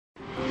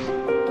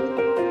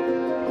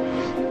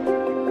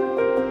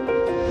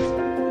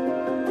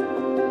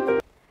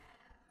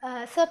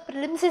So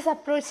prelims is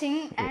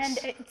approaching and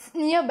it's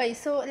nearby.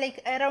 So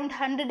like around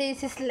 100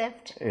 days is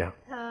left. Yeah.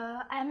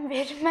 I'm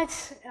very much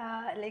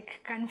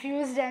like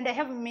confused and I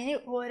have many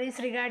worries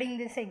regarding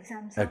this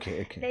exam. So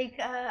Okay. like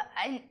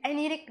I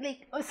need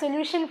a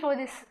solution for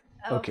this.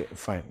 Okay,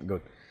 fine,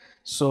 good.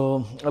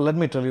 So let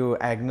me tell you,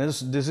 Agnes,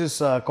 this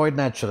is quite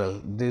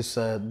natural.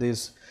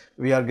 This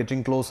we are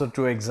getting closer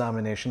to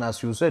examination,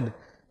 as you said,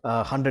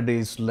 100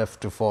 days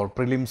left for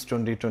prelims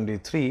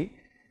 2023,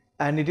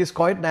 and it is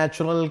quite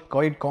natural,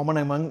 quite common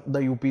among the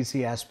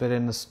UPC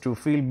aspirants to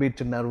feel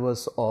bit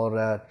nervous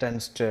or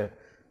tensed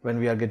when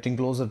we are getting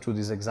closer to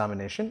this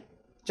examination.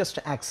 Just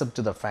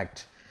accept the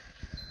fact.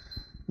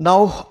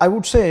 Now, I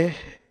would say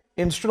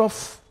instead of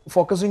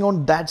focusing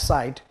on that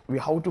side, we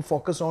have to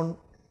focus on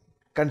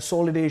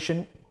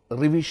consolidation,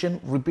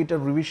 revision, repeated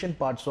revision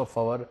parts of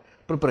our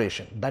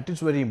preparation. That is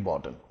very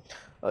important.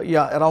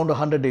 Yeah, around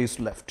 100 days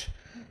left.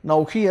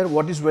 Now here,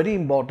 what is very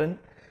important,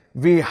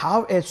 we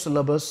have a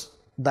syllabus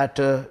that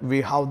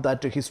we have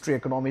that history,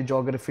 economy,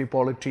 geography,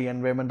 polity,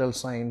 environmental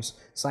science,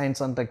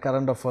 science and the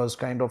current affairs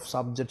kind of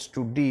subjects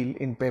to deal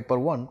in paper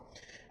 1.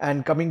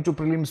 And coming to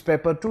prelims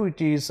paper 2,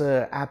 it is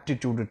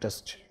aptitude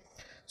test.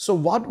 So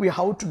what we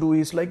have to do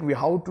is like we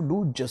have to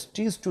do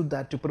justice to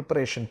that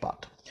preparation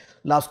part.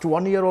 Last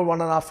 1 year or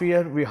 1.5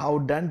 years, we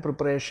have done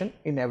preparation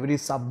in every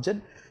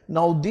subject.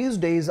 Now these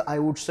days, I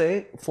would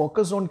say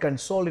focus on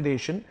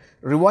consolidation,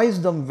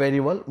 revise them very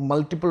well,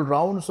 multiple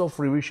rounds of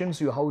revisions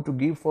you have to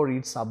give for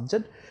each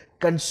subject,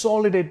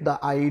 consolidate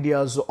the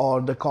ideas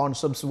or the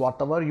concepts,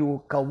 whatever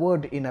you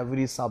covered in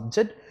every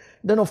subject.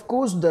 Then of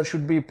course there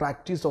should be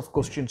practice of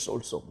questions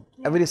also,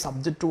 every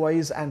subject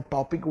wise and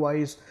topic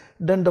wise.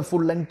 Then the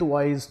full length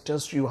wise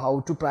test you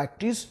have to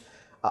practice.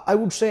 I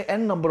would say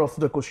n number of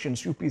the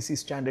questions, UPC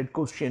standard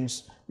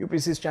questions.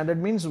 UPC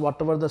standard means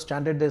whatever the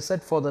standard they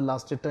set for the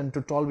last 10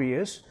 to 12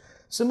 years.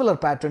 Similar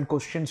pattern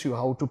questions you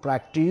have to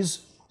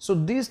practice. So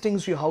these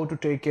things you have to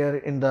take care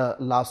in the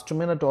last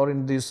minute or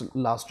in these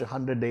last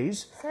 100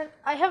 days. Sir,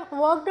 I have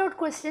worked out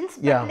questions,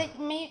 but Yeah. like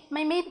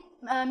my main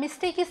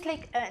mistake is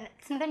like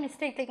it's not a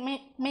mistake. Like my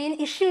main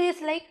issue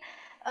is like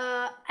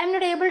I'm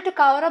not able to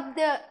cover up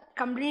the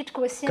complete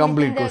question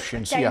Complete within the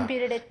questions, time yeah.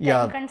 period.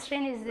 Yeah. Time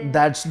constraint is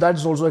there.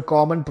 That's also a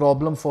common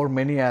problem for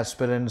many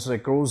aspirants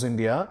across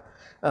India.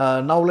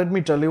 Now let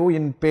me tell you,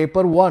 in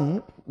paper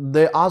 1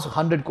 they ask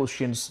 100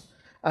 questions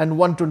and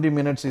 120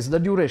 minutes is the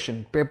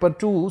duration. Paper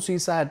 2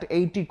 sees at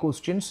 80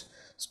 questions,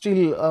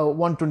 still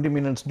 120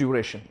 minutes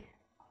duration.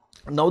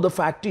 Now the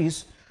fact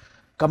is,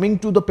 coming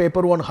to the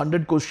paper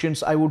 100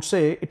 questions, I would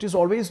say it is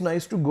always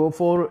nice to go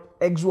for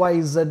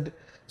XYZ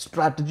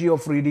strategy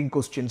of reading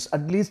questions.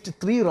 At least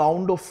 3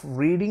 rounds of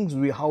readings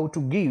we have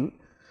to give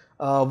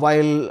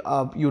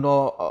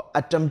while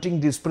attempting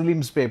this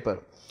prelims paper.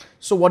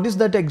 So what is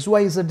that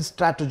XYZ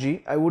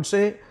strategy? I would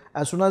say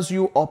as soon as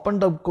you open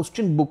the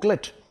question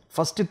booklet,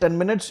 first 10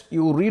 minutes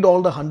you read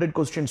all the 100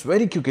 questions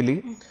very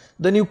quickly.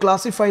 Then you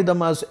classify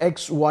them as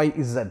X, Y,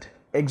 Z.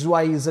 X,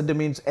 Y, Z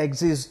means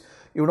X is,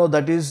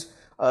 that is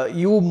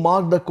you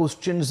mark the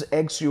questions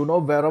X,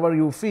 wherever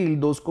you feel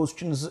those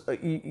questions,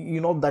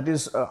 that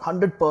is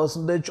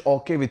 100%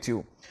 okay with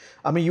you.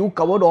 I mean, you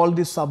covered all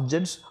these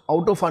subjects.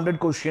 Out of 100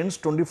 questions,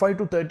 25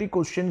 to 30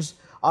 questions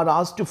are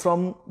asked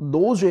from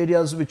those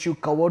areas which you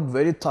covered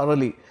very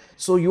thoroughly.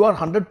 So you are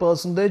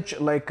 100%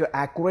 like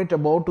accurate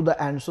about to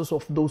the answers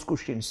of those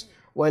questions.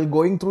 While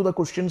going through the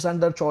questions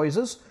and their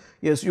choices,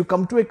 yes, you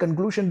come to a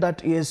conclusion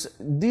that yes,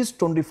 these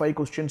 25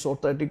 questions or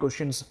 30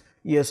 questions,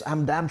 yes,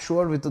 I'm damn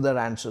sure with their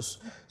answers.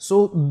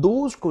 So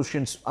those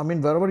questions, I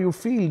mean, wherever you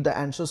feel the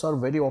answers are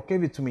very okay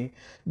with me,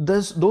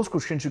 those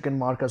questions you can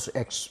mark as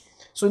X.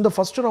 So in the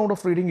first round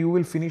of reading, you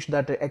will finish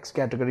that X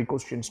category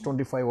questions,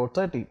 25 or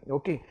 30.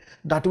 Okay,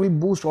 that will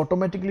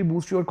automatically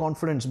boost your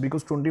confidence,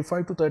 because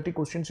 25 to 30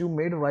 questions you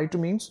made right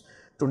means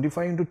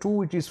 25 into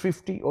 2 it is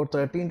 50, or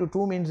 30 into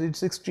 2 means it's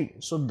 60.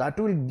 So that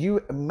will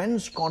give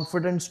immense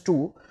confidence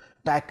to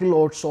tackle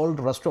or solve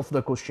the rest of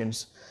the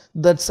questions.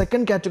 That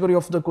second category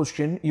of the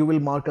question you will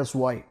mark as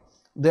Y.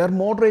 They are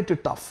moderate to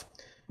tough.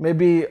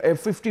 Maybe a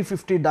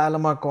 50-50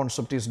 dilemma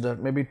concept is there.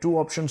 Maybe 2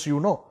 options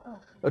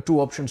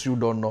 2 options you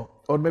don't know,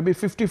 or maybe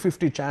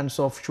 50-50 chance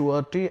of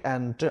surety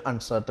and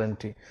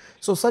uncertainty.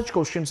 So such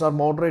questions are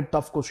moderate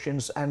tough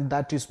questions, and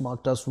that is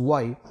marked as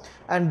Y,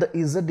 and the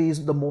Z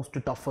is the most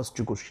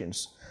toughest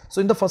questions.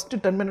 So in the first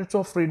 10 minutes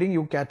of reading,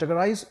 you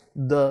categorize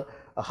the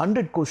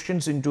 100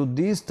 questions into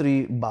these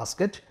 3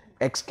 baskets: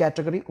 X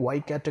category, Y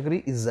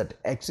category, Z.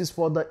 X is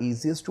for the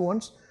easiest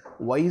ones,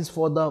 Y is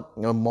for the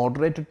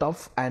moderate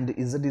tough, and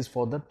Z is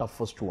for the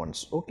toughest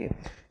ones. Okay.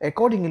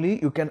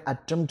 Accordingly, you can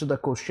attempt the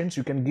questions.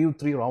 You can give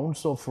 3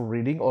 rounds of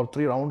reading or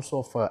 3 rounds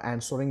of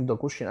answering the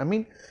question. I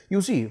mean,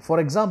 you see, for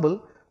example,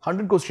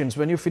 100 questions.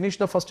 When you finish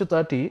the first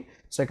 30,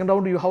 second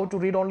round you have to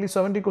read only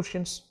 70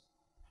 questions.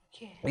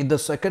 Okay. In the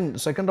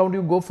second round,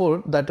 you go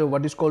for that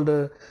what is called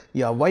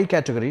Y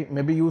category.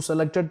 Maybe you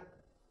selected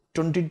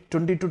 20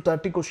 to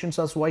 30 questions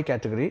as Y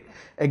category.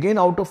 Again,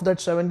 out of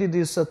that 70,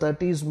 this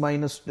 30 is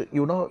minus,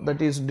 that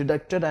is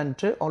deducted, and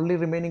only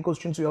remaining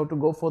questions you have to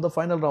go for the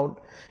final round.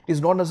 It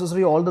is not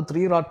necessary all the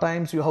 3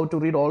 times you have to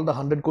read all the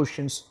 100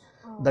 questions.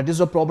 That is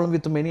a problem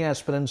with many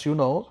aspirants,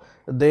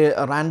 they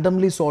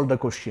randomly solve the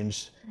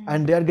questions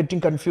and they are getting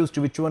confused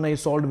which one I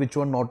solved, which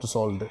one not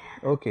solved.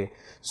 Okay,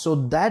 so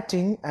that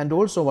thing, and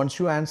also once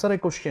you answer a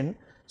question,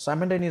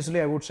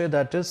 simultaneously I would say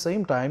that at the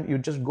same time you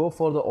just go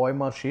for the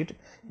OMR sheet,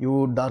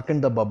 you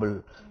darken the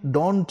bubble.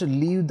 Don't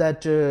leave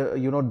that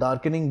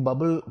darkening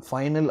bubble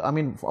final. I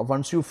mean,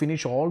 once you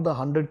finish all the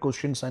 100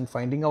 questions and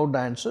finding out the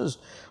answers,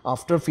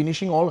 after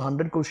finishing all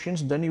 100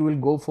 questions, then you will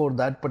go for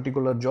that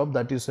particular job.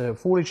 That is a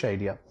foolish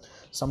idea.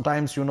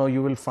 Sometimes you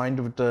will find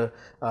with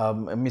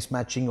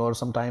mismatching, or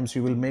sometimes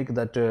you will make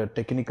that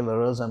technical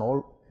errors, and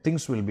all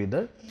things will be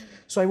there.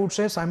 So I would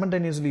say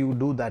simultaneously you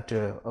do that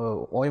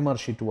OMR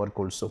sheet work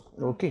also.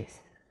 Okay,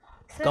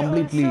 Sir,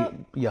 completely. also,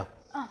 Yeah.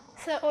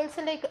 So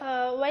also like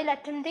while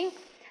attending,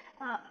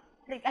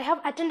 like I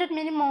have attended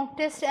many mock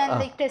tests and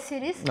like test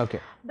series. Okay.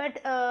 But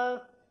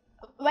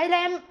while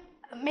I am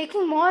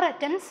making more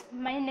attempts,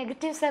 my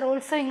negatives are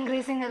also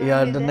increasing.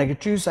 Yeah, the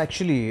negatives,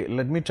 actually,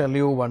 let me tell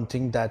you one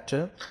thing, that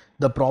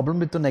the problem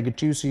with the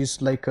negatives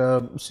is like,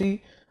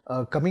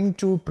 coming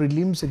to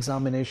prelims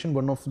examination,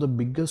 one of the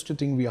biggest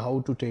thing we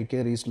have to take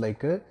care is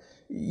like,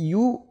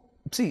 you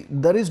see,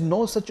 there is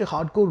no such a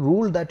hardcore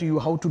rule that you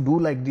have to do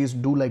like this,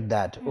 do like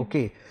that.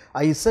 Okay,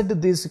 I said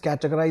this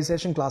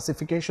categorization,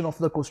 classification of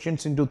the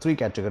questions into 3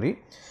 category.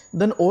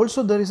 Then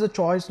also there is a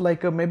choice,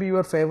 like maybe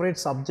your favorite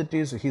subject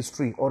is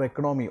history or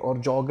economy or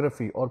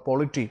geography or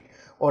polity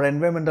or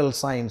environmental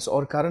science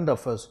or current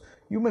affairs.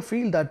 You may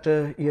feel that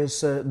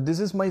yes, this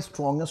is my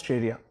strongest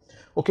area.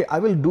 Okay, I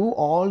will do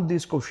all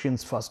these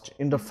questions first.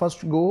 In the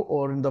first go,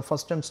 or in the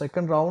first and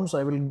second rounds,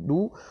 I will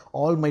do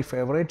all my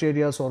favorite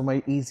areas or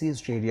my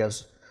easiest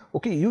areas.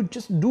 Okay, you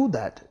just do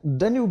that.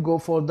 Then you go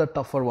for the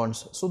tougher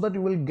ones, so that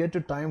you will get a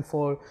time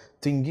for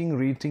thinking,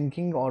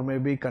 rethinking, or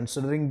maybe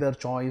considering their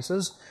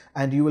choices,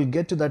 and you will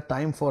get to that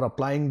time for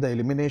applying the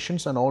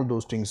eliminations and all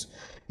those things.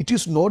 It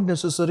is not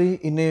necessary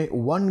in a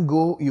one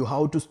go you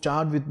have to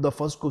start with the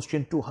first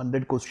question to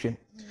 100 question.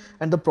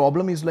 And the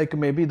problem is like,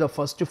 maybe the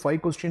first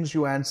 5 questions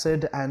you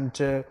answered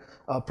and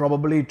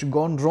probably it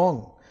gone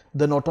wrong,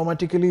 then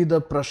automatically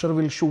the pressure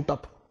will shoot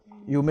up.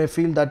 You may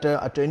feel that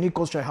at any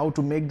cost I have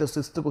to make the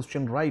 6th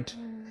question right.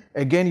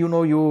 Again,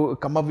 you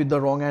come up with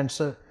the wrong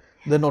answer,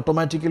 then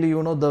automatically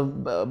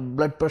the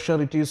blood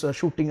pressure, it is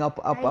shooting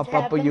up,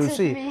 you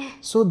see.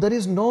 So there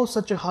is no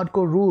such a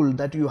hardcore rule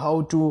that you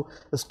have to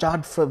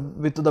start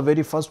with the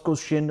very first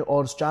question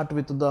or start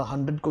with the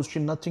 100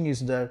 question. Nothing is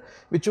there.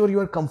 Whichever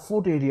your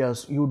comfort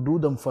areas, you do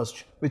them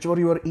first. Whichever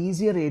your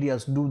easier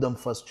areas, do them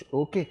first.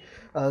 Okay,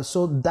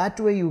 so that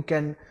way you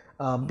can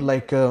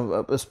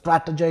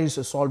strategize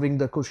solving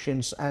the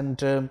questions.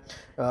 And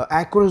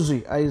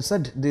accuracy, I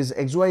said this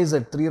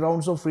XYZ 3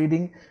 rounds of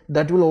reading,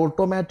 that will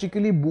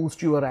automatically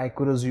boost your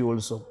accuracy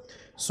also.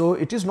 So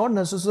it is not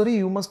necessary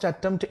you must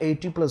attempt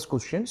 80 plus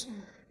questions.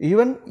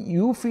 Even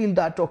you feel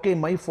that okay,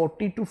 my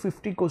 40 to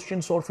 50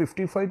 questions or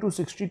 55 to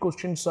 60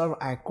 questions are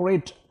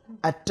accurate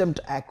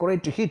attempt,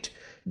 accurate hit,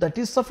 that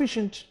is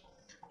sufficient.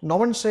 No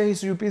one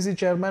says UPSC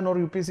chairman or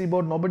UPSC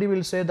board, nobody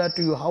will say that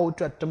you have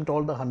to attempt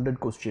all the 100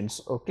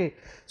 questions. Okay,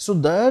 so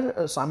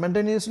there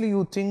simultaneously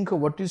you think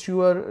what is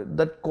your,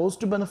 that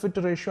cost benefit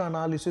ratio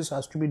analysis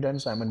has to be done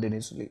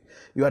simultaneously.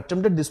 You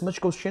attempted this much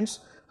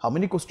questions, how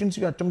many questions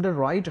you attempted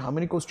right, how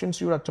many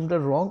questions you attempted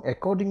wrong,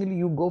 accordingly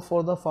you go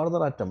for the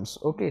further attempts.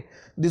 Okay,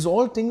 these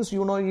all things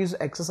is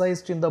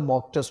exercised in the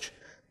mock test.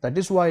 That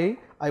is why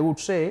I would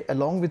say,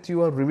 along with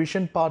your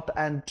revision part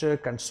and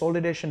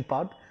consolidation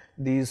part,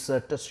 these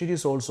test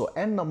series also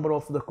n number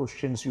of the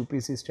questions,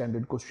 UPSC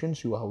standard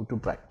questions, you have to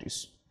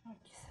practice.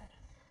 Okay, sir.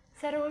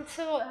 Sir,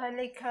 also when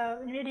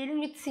we are dealing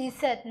with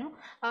CSAT, no,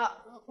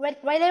 while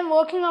I am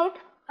working out,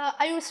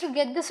 I used to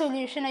get the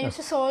solution. I used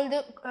to solve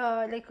the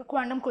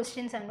quantum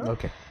questions and all.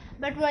 Okay.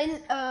 But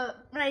while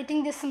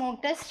writing this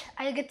mock test,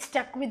 I get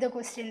stuck with the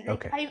question.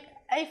 Like okay.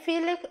 I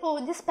feel like,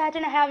 oh, this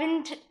pattern I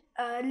haven't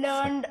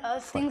learned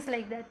things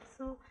like that.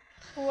 So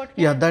what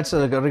can that's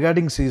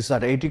regarding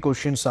CSAT, 80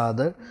 questions are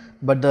there,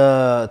 but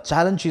the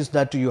challenge is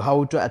that you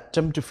have to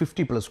attempt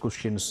 50 plus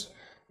questions.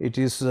 It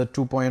is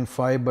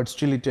 2.5, but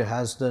still it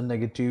has the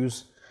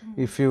negatives.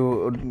 If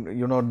you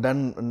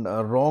done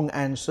wrong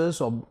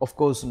answers, of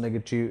course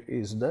negative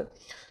is there.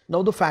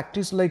 Now the fact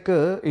is like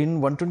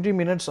in 120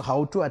 minutes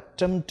how to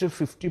attempt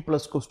 50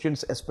 plus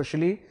questions,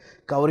 especially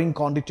covering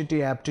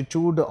quantitative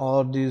aptitude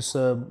or this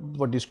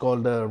what is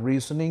called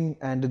reasoning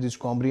and this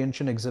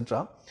comprehension,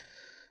 etc.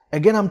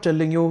 Again, I'm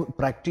telling you,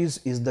 practice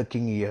is the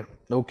king here.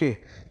 Okay,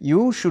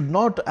 you should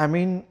not,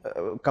 coming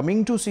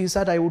to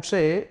CSAT, I would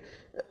say,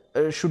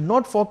 should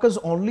not focus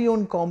only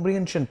on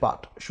comprehension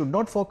part, should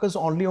not focus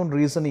only on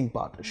reasoning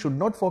part, should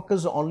not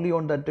focus only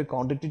on that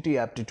quantitative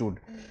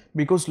aptitude.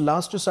 Because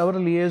last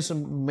several years,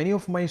 many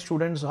of my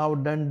students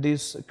have done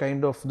this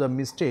kind of the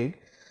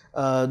mistake,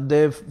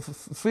 they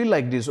feel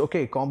like this,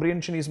 okay,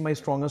 comprehension is my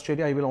strongest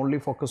area, I will only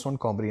focus on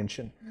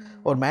comprehension.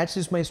 Or maths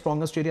is my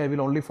strongest area, I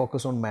will only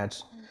focus on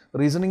maths.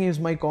 Reasoning is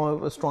my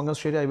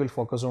strongest area, I will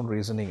focus on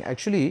reasoning.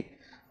 Actually,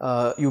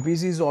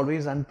 UPC is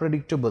always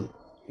unpredictable.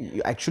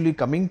 Actually,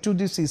 coming to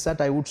this CSAT,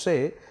 I would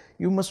say,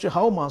 you must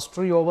have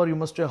mastery over, you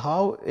must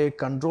have a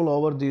control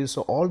over these,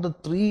 all the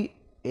 3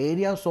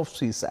 areas of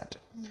CSAT.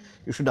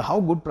 You should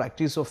have good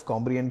practice of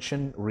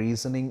comprehension,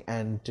 reasoning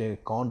and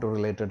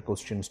related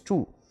questions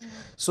too.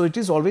 So it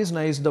is always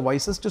nice, the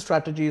wisest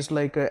strategy is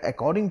like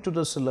according to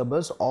the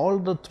syllabus, all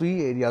the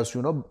 3 areas,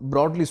 you know,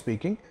 broadly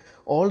speaking,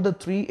 all the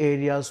 3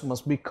 areas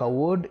must be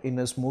covered in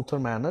a smoother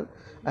manner,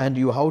 and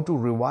you have to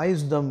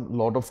revise them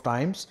lot of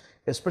times,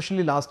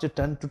 especially last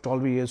 10 to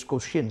 12 years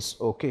questions.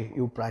 Okay,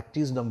 you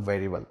practice them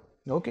very well.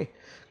 Okay,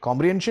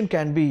 comprehension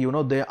can be, you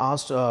know, they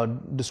ask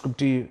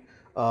descriptive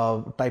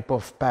type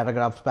of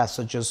paragraph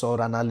passages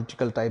or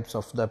analytical types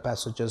of the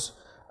passages,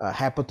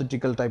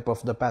 hypothetical type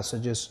of the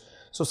passages.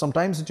 So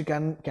sometimes it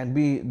can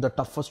be the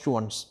toughest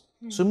ones.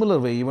 Similar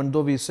way, even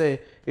though we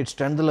say it's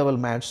 10th level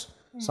maths,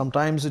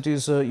 sometimes it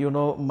is you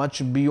know,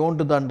 much beyond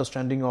the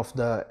understanding of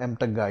the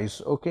MTech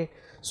guys. Okay,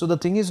 so the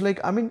thing is like,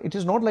 I mean, it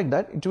is not like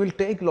that. It will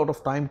take a lot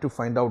of time to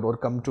find out or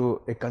come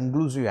to a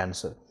conclusive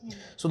answer.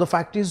 So the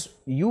fact is,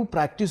 you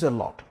practice a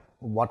lot.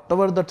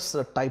 Whatever that's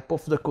the type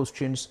of the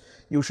questions,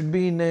 you should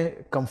be in a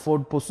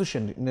comfort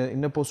position,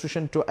 in a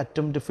position to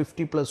attempt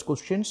 50 plus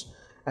questions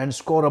and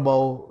score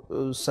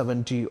above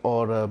 70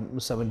 or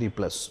 70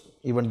 plus,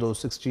 even though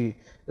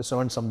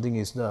 67 something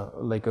is the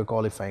like a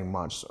qualifying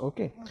marks.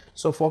 Okay,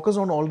 so focus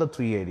on all the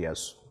 3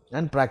 areas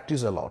and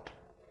practice a lot.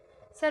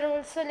 Sir,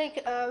 also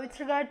like with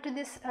regard to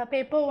this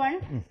paper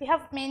 1, we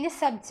have many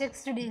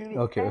subjects to deal with.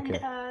 Okay, and,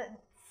 okay.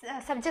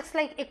 Subjects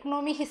like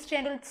economy, history,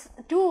 and it's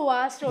too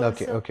vast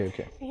also.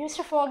 Okay. We used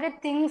to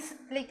forget things,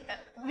 like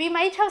we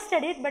might have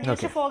studied, but we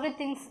used to Okay. forget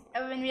things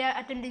when we are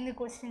attending the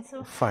questions.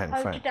 So Fine.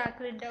 how to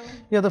tackle it down?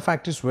 Yeah, the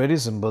fact is very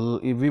simple.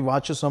 If we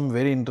watch some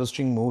very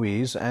interesting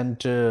movies,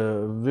 and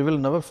we will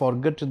never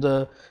forget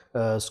the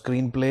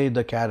screenplay,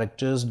 the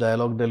characters,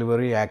 dialogue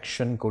delivery,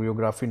 action,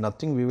 choreography,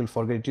 nothing we will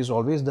forget. It is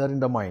always there in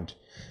the mind,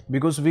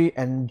 because we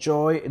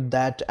enjoy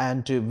that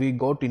and we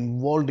got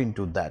involved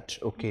into that.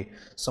 Okay,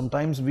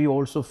 sometimes we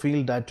also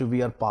feel that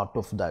we are part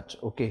of that.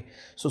 Okay,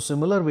 so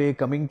similar way,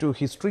 coming to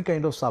history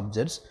kind of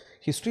subjects,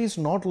 history is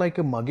not like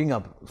a mugging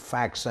up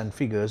facts and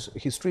figures.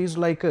 History is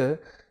like a,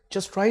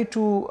 just try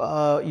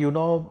to you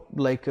know,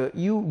 like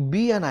you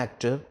be an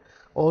actor,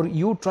 or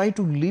you try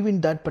to live in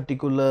that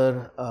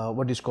particular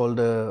what is called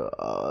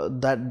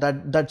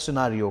that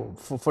scenario.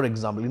 For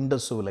example, in the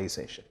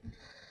civilization,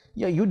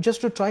 yeah, you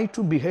just try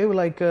to behave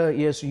like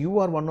yes, you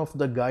are one of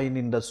the guy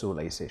in the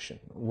civilization,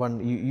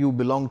 you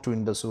belong to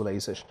in the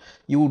civilization,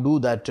 you do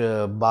that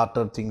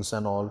barter things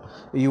and all,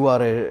 you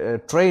are a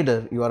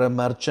trader, you are a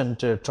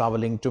merchant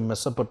traveling to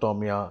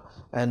Mesopotamia,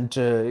 and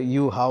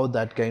you have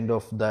that kind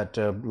of that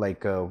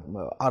like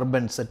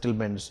urban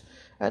settlements,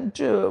 and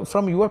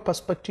from your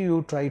perspective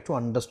you try to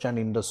understand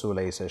Indus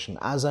civilization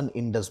as an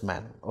Indus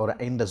man or an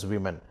Indus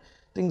woman.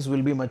 Things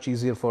will be much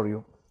easier for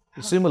you.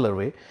 Similar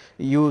way,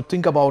 you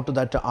think about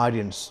that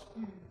Aryans,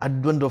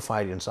 advent of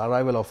Aryans,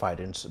 arrival of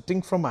Aryans.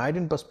 Think from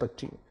Aryan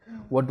perspective.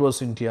 What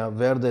was India,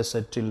 where they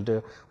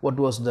settled, what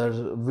was their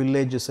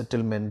village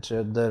settlement,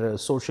 their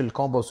social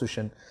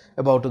composition,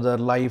 about their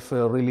life,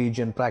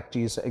 religion,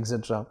 practice,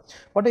 etc.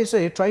 What I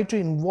say, try to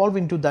involve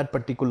into that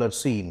particular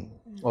scene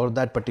or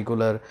that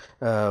particular,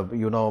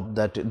 you know,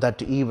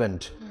 that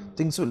event.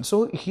 Things will.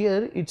 So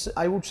here, it's,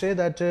 I would say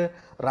that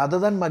rather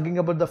than mugging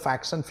about the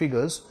facts and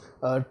figures,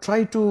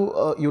 try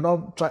to you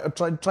know,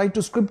 try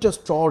to script a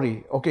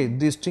story. Okay,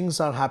 these things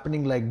are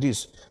happening like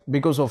this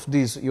because of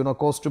these, you know,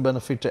 cost to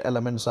benefit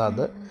elements are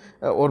there,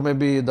 or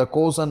maybe the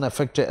cause and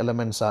effect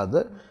elements are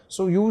there.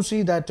 So you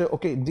see that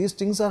okay, these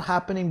things are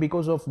happening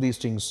because of these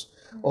things,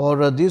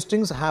 or these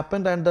things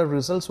happened and the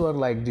results were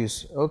like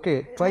this.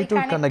 Okay, try to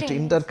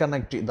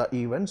interconnect the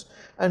events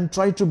and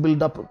try to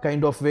build up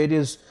kind of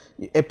various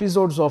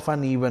episodes of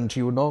an event.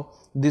 You know,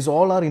 these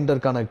all are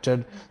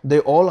interconnected, they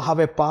all have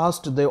a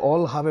past, they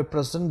all have a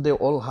present, they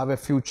all have a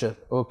future.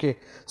 Okay,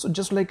 so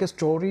just like a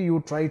story,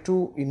 you try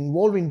to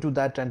involve into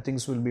that and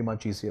things will be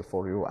much easier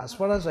for you. As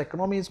far as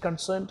economy is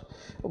concerned,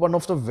 one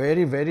of the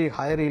very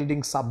high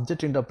yielding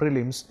subject in the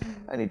prelims,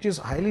 and it is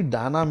highly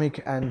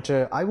dynamic, and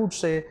I would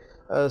say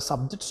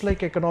subjects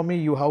like economy,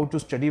 you have to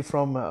study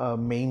from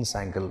mains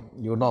angle.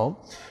 You know,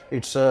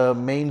 it's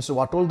mains,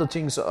 what all the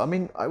things, I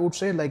mean, I would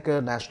say like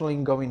national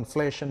income,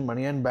 inflation,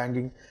 money and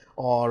banking,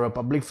 or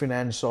public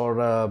finance,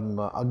 or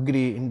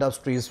agri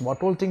industries,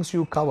 what all things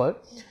you cover.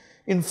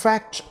 In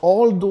fact,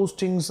 all those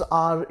things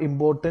are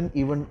important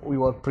even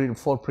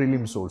for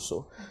prelims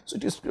also. So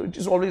it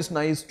is always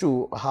nice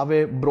to have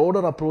a broader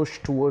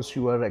approach towards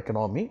your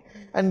economy,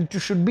 and it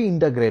should be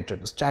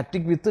integrated,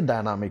 static with the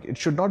dynamic. It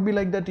should not be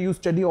like that you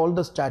study all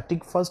the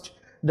static first,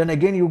 then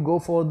again you go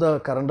for the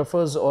current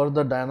affairs or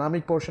the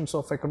dynamic portions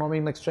of economy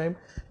next time.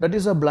 That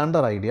is a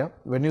blunder idea.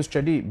 When you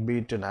study, be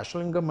it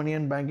national income, money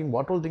and banking,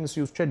 what all things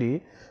you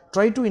study,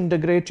 try to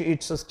integrate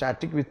its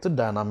static with the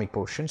dynamic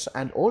portions,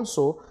 and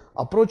also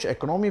approach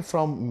economy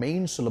from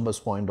main syllabus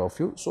point of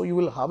view. So you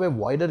will have a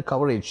wider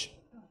coverage,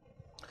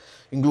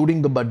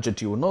 including the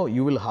budget. You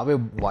will have a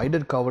wider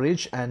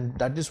coverage, and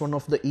that is one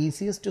of the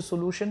easiest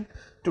solution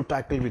to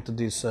tackle with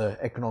these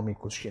economic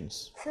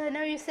questions. So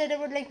now you said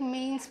about like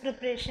mains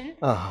preparation.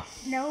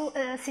 Now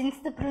since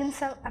the prelims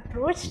have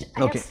approached,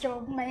 I have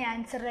stopped my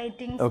answer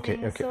writing.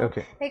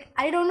 Like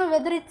I don't know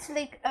whether it's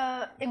like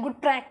a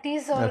good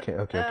practice or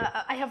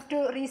I have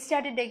to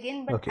restart it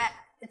again, but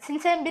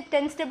since I'm a bit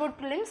tensed about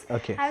prelims,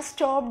 I've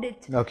stopped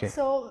it.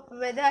 So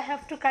whether I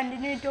have to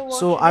continue it or what?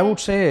 So I would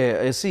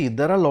say, see,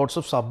 there are lots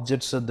of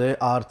subjects that they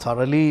are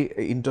thoroughly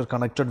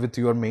interconnected with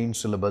your main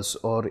syllabus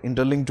or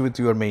interlinked with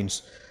your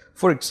mains.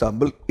 For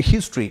example,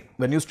 history.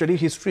 When you study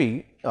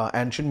history,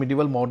 ancient,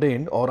 medieval,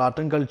 modern, or art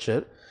and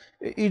culture,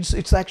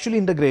 it's actually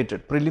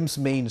integrated. Prelims,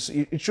 mains.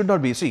 It should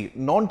not be. See,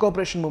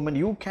 non-cooperation movement.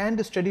 You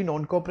can't study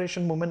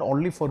non-cooperation movement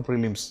only for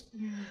prelims.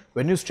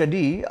 When you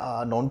study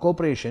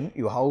non-cooperation,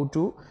 you have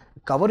to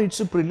cover its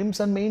prelims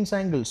and mains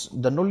angles.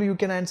 Then only you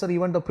can answer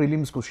even the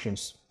prelims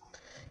questions.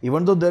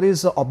 Even though there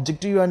is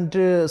objective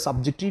and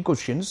subjective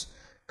questions,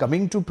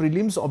 coming to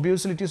prelims,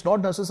 obviously it is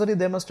not necessary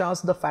they must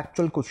ask the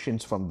factual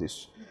questions from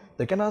this.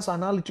 They can ask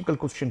analytical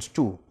questions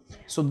too.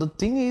 So the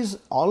thing is,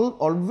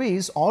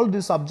 always all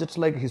these subjects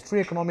like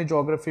history, economy,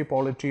 geography,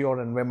 polity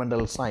or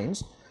environmental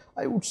science,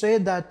 I would say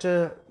that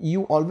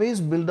you always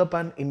build up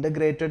an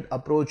integrated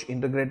approach,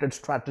 integrated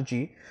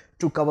strategy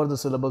to cover the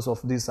syllabus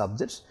of these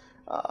subjects.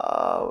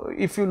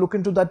 If you look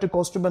into that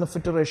cost to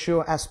benefit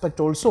ratio aspect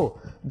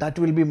also, that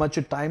will be much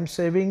time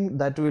saving,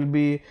 that will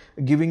be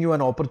giving you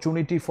an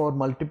opportunity for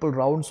multiple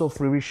rounds of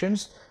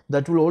revisions,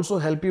 that will also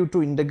help you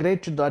to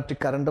integrate that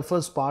current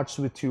affairs parts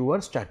with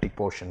your static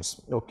portions.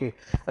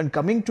 And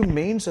coming to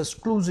mains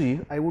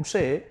exclusive, I would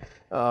say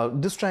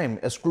this time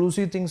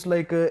exclusive things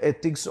like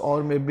ethics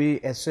or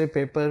maybe essay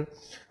paper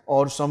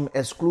or some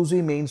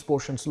exclusive mains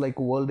portions like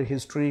world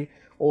history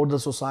or the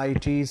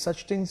society,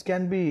 such things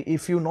can be,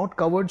 if you not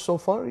covered so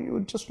far,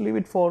 you just leave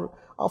it for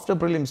after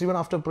prelims. Even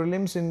after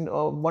prelims in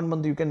 1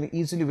 month, you can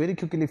easily, very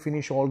quickly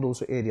finish all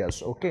those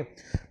areas.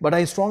 But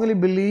I strongly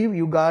believe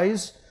you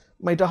guys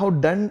might have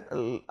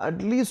done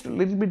at least a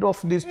little bit of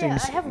these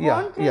things. I have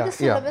gone through the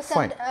syllabus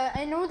and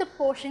I know the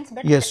portions,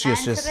 but answer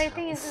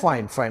writing is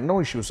fine, no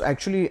issues.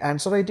 Actually,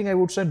 answer writing, I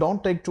would say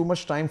don't take too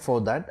much time for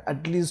that.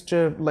 At least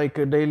like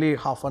daily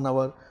half an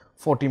hour,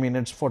 40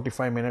 minutes,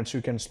 45 minutes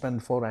you can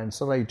spend for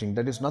answer writing.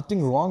 There is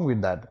nothing wrong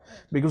with that,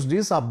 because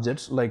these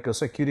subjects like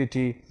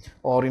security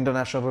or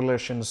international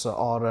relations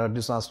or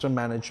disaster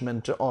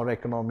management or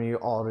economy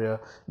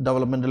or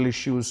developmental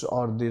issues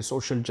or the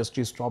social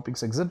justice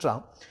topics,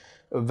 etc.,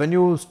 when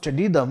you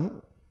study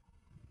them,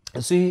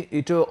 see,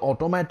 it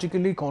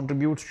automatically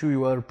contributes to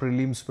your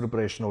prelims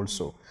preparation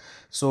also.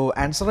 So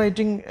answer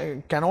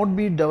writing cannot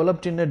be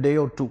developed in a day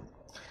or two.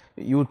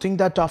 You think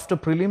that after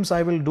prelims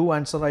I will do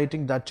answer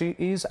writing, that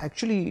is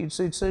actually it's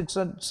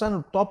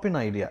a top-in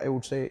idea. I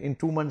would say in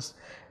 2 months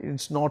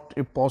it's not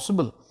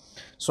possible.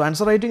 So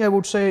answer writing, I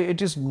would say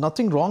it is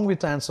nothing wrong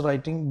with answer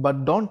writing,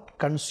 but don't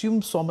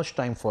consume so much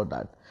time for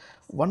that.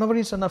 1 hour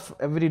is enough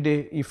every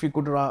day. If you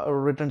could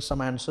written some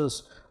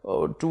answers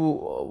to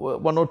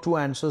 1 or 2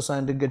 answers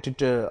and get it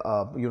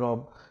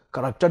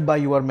corrected by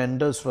your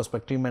mentors,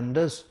 respective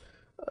mentors,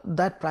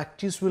 that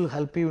practice will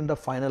help you in the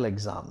final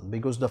exam,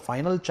 because the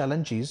final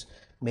challenge is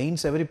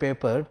mains every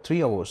paper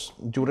 3 hours,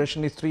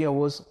 duration is 3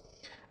 hours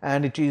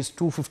and it is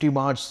 250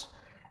 marks,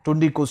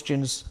 20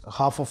 questions,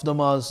 half of them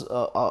are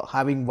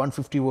having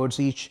 150 words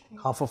each,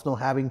 half of them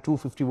having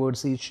 250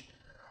 words each.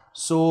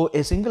 So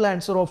a single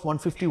answer of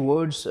 150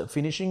 words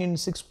finishing in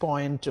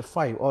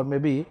 6.5 or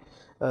maybe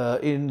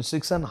in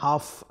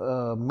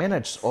 6.5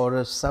 minutes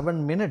or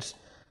 7 minutes,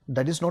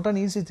 that is not an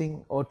easy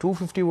thing. Or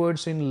 250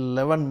 words in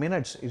 11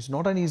 minutes is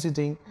not an easy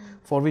thing,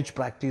 for which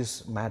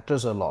practice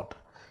matters a lot.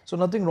 So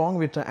nothing wrong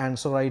with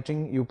answer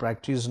writing. You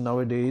practice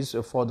nowadays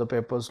for the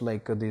papers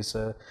like this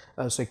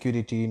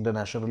security,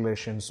 international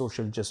relations,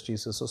 social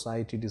justice,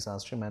 society,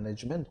 disaster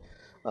management.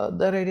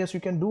 There are areas you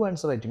can do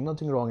answer writing,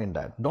 nothing wrong in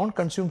that. Don't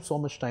consume so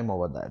much time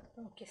over that.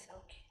 Okay, sir.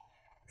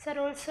 Sir,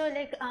 also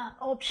like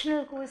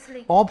optional course,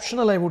 like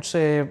optional, I would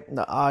say,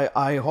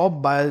 I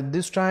hope by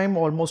this time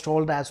almost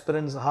all the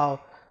aspirants have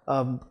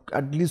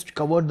at least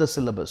covered the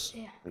syllabus.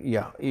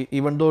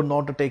 Even though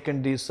not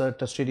taken these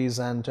test series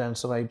and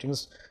answer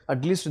writings,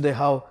 at least they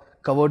have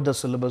covered the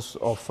syllabus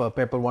of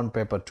paper 1,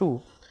 paper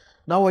 2.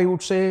 Now I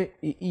would say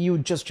you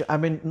just,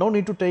 no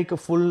need to take a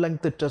full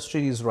length test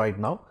series right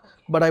now,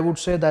 but I would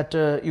say that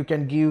you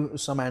can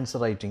give some answer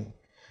writing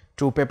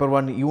to paper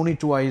 1,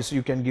 unit wise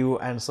you can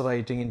give answer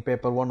writing in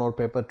paper 1 or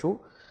paper 2,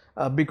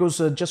 because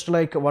just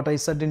like what I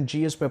said in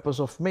GS papers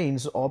of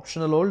mains,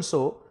 optional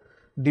also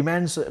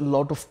demands a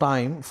lot of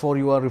time for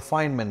your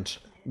refinement.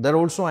 They're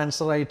also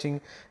answer writing.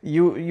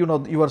 You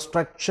know, your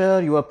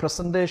structure, your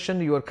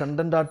presentation, your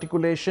content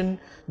articulation,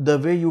 the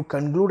way you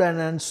conclude an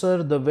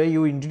answer, the way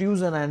you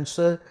introduce an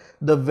answer,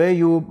 the way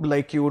you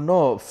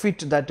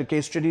fit that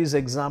case studies,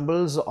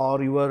 examples,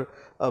 or your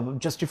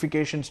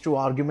justifications to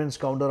arguments,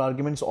 counter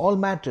arguments, all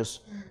matters.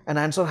 An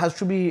answer has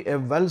to be a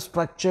well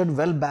structured,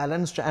 well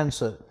balanced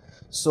answer.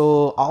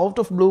 So out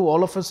of blue,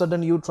 all of a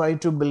sudden you try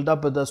to build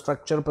up the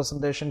structure,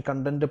 presentation,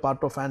 content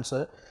part of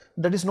answer.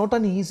 That is not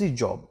an easy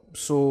job.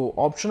 So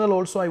optional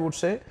also, I would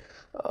say,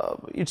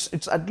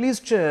 it's at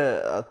least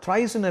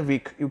thrice in a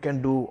week you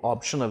can do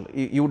optional.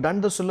 You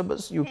done the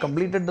syllabus, you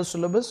completed the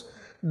syllabus,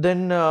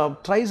 then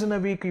thrice in a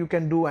week you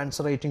can do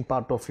answer writing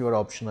part of your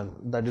optional.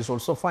 That is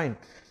also fine.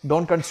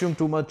 Don't consume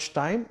too much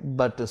time,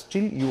 but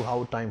still you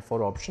have time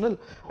for optional.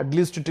 At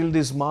least till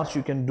this March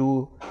you can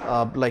do 1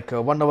 hour,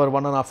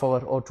 1.5 hour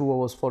or 2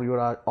 hours for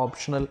your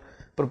optional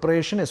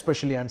preparation,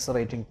 especially answer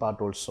writing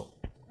part also.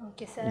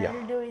 Okay, sir, I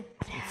will do it.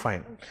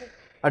 Fine. Okay.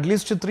 At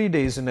least 3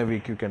 days in a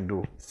week you can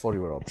do for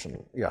your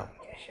optional. Yeah.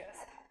 Okay, sure,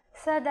 sir.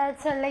 So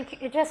that's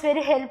it was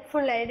very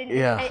helpful.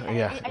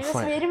 I was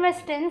fine. Very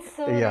much tense.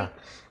 So yeah,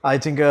 I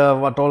think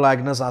what all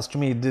Agnes asked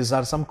me, these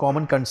are some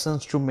common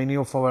concerns to many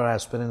of our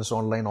aspirants,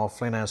 online,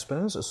 offline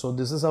aspirants. So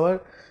this is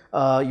our,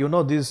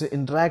 this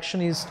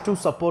interaction is to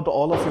support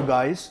all of you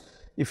guys.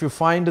 If you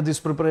find this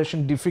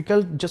preparation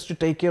difficult, just to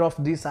take care of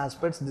these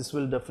aspects, this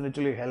will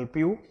definitely help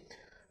you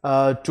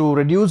to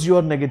reduce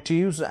your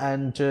negatives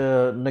and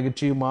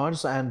negative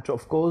marks, and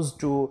of course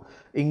to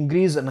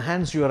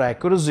enhance your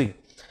accuracy.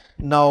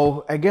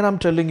 Now again, I'm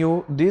telling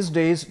you, these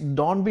days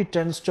don't be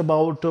tensed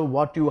about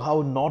what you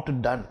have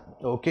not done.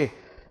 Okay,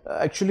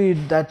 actually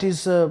that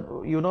is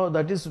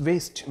that is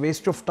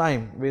waste of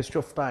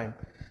time.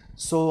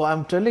 So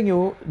I'm telling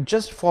you,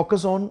 just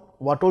focus on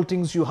what all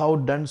things you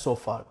have done so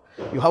far.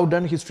 You have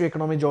done history,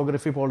 economy,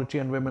 geography, polity,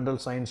 environmental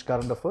science,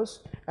 current affairs,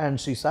 and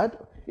CSAT.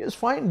 Yes,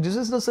 fine. This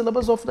is the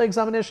syllabus of the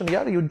examination.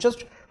 Yeah, you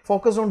just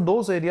focus on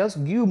those areas,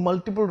 give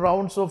multiple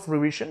rounds of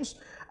revisions,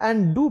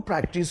 and do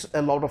practice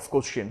a lot of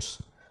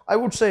questions. I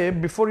would say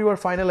before your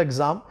final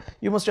exam,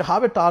 you must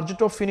have a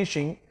target of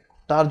finishing,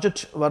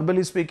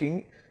 verbally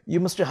speaking, you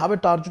must have a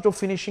target of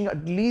finishing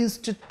at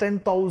least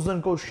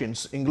 10,000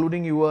 questions,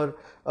 including your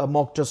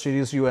mock test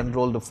series you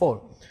enrolled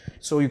for.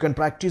 So you can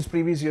practice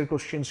previous year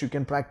questions, you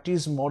can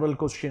practice model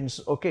questions.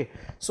 Okay,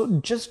 so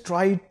just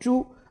try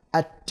to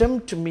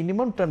attempt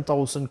minimum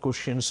 10,000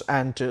 questions,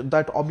 and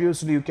that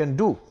obviously you can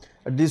do.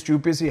 At least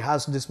UPSC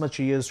has this much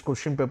years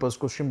question papers,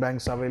 question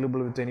banks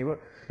available with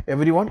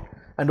everyone,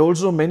 and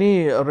also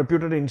many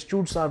reputed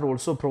institutes are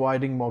also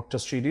providing mock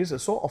test series.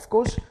 So of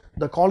course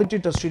the quality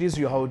test series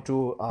you have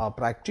to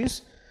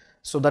practice.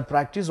 So that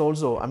practice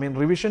also, I mean,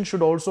 revision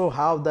should also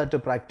have that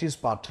practice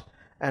part,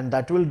 and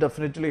that will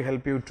definitely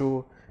help you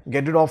to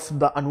get rid of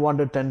the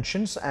unwanted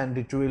tensions, and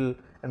it will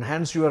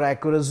enhance your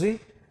accuracy,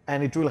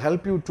 and it will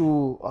help you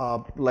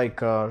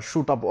to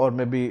shoot up, or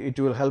maybe it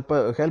will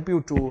help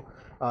you to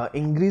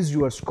increase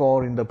your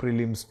score in the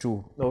prelims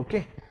too.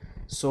 Okay,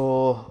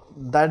 so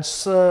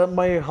that's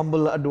my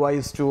humble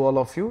advice to all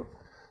of you.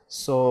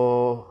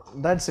 So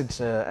that's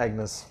it,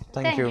 Agnes.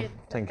 Thank you.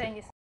 Thank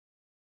you.